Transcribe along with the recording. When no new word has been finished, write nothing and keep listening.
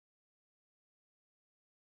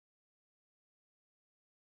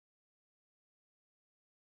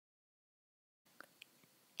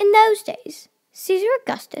In those days, Caesar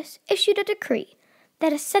Augustus issued a decree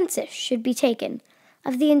that a census should be taken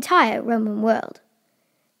of the entire Roman world.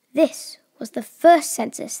 This was the first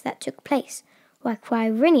census that took place while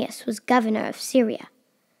Quirinius was governor of Syria,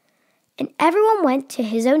 and everyone went to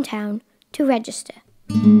his own town to register.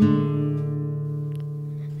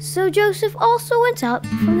 So Joseph also went up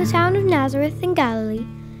from the town of Nazareth in Galilee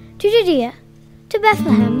to Judea, to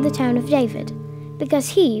Bethlehem, the town of David, because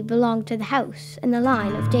he belonged to the house and the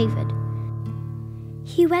line of David.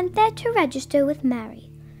 He went there to register with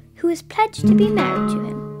Mary, who was pledged to be married to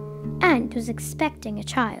him, and was expecting a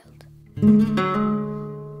child.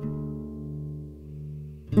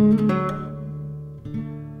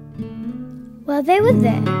 While they were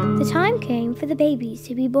there, the time came for the baby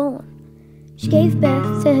to be born. She gave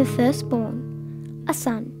birth to her firstborn, a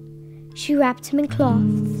son. She wrapped him in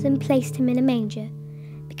cloths and placed him in a manger,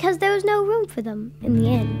 because there was no room for them in the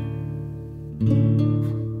inn.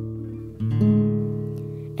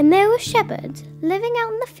 And there were shepherds living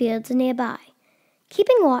out in the fields nearby,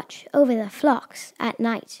 keeping watch over their flocks at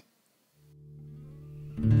night.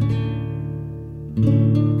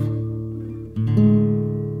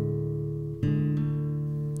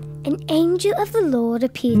 An angel of the Lord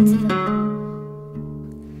appeared to them,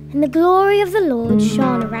 and the glory of the Lord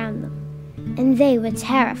shone around them, and they were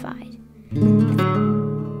terrified.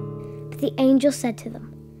 But the angel said to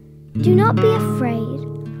them, "Do not be afraid.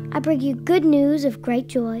 I bring you good news of great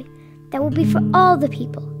joy that will be for all the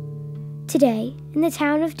people. Today, in the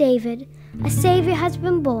town of David, a Savior has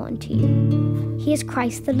been born to you. He is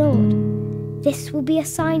Christ the Lord. This will be a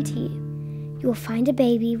sign to you. You will find a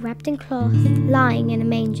baby wrapped in cloth, lying in a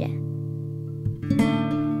manger."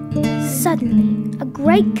 Suddenly, a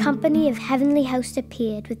great company of heavenly hosts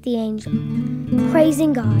appeared with the angel,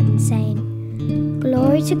 praising God and saying,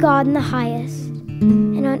 "Glory to God in the highest,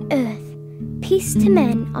 and on earth, peace to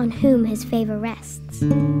men on whom his favor rests."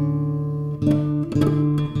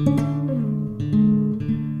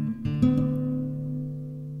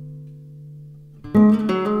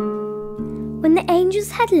 When the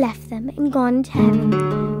angels had left them and gone into heaven,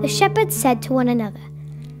 the shepherds said to one another,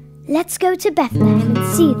 "Let's go to Bethlehem and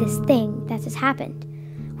see this thing that has happened,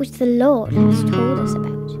 which the Lord has told us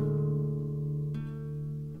about."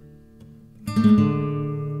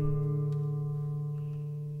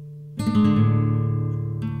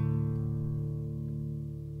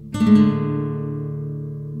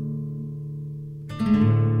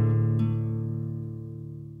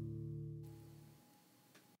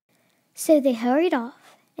 So they hurried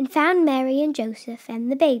off and found Mary and Joseph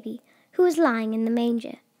and the baby, who was lying in the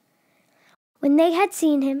manger. When they had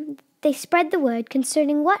seen him, they spread the word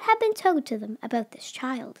concerning what had been told to them about this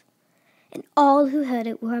child. And all who heard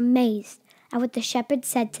it were amazed at what the shepherds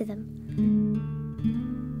said to them.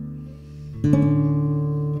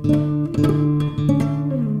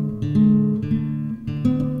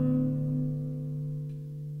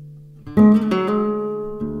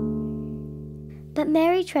 But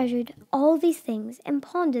Mary treasured all these things and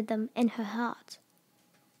pondered them in her heart.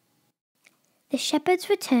 The shepherds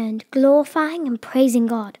returned, glorifying and praising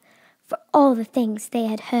God for all the things they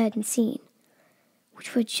had heard and seen,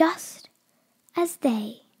 which were just as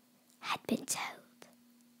they had been told.